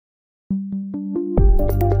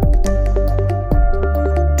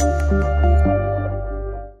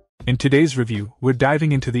In today's review, we're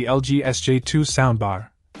diving into the LG SJ2 Soundbar,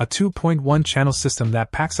 a 2.1 channel system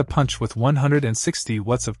that packs a punch with 160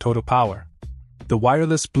 watts of total power. The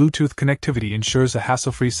wireless Bluetooth connectivity ensures a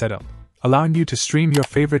hassle-free setup, allowing you to stream your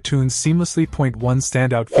favorite tunes seamlessly. One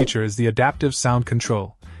standout feature is the adaptive sound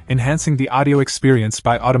control, enhancing the audio experience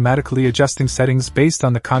by automatically adjusting settings based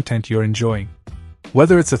on the content you're enjoying.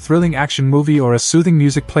 Whether it's a thrilling action movie or a soothing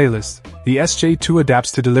music playlist, the SJ2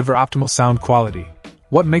 adapts to deliver optimal sound quality.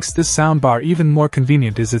 What makes this soundbar even more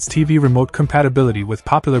convenient is its TV remote compatibility with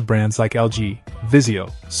popular brands like LG,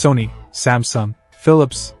 Vizio, Sony, Samsung,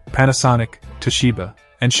 Philips, Panasonic, Toshiba,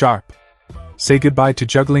 and Sharp. Say goodbye to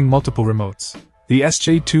juggling multiple remotes. The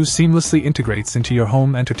SJ2 seamlessly integrates into your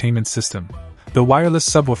home entertainment system. The wireless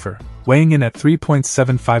subwoofer, weighing in at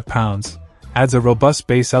 3.75 pounds, adds a robust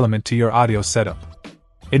bass element to your audio setup.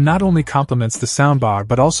 It not only complements the soundbar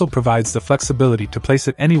but also provides the flexibility to place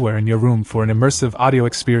it anywhere in your room for an immersive audio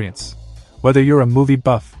experience. Whether you're a movie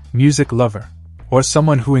buff, music lover, or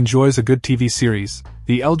someone who enjoys a good TV series,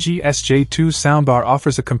 the LG SJ2 Soundbar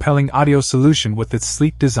offers a compelling audio solution with its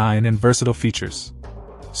sleek design and versatile features.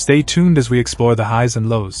 Stay tuned as we explore the highs and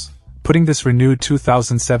lows, putting this renewed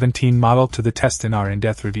 2017 model to the test in our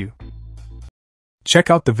in-depth review. Check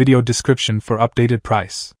out the video description for updated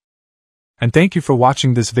price. And thank you for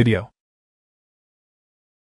watching this video.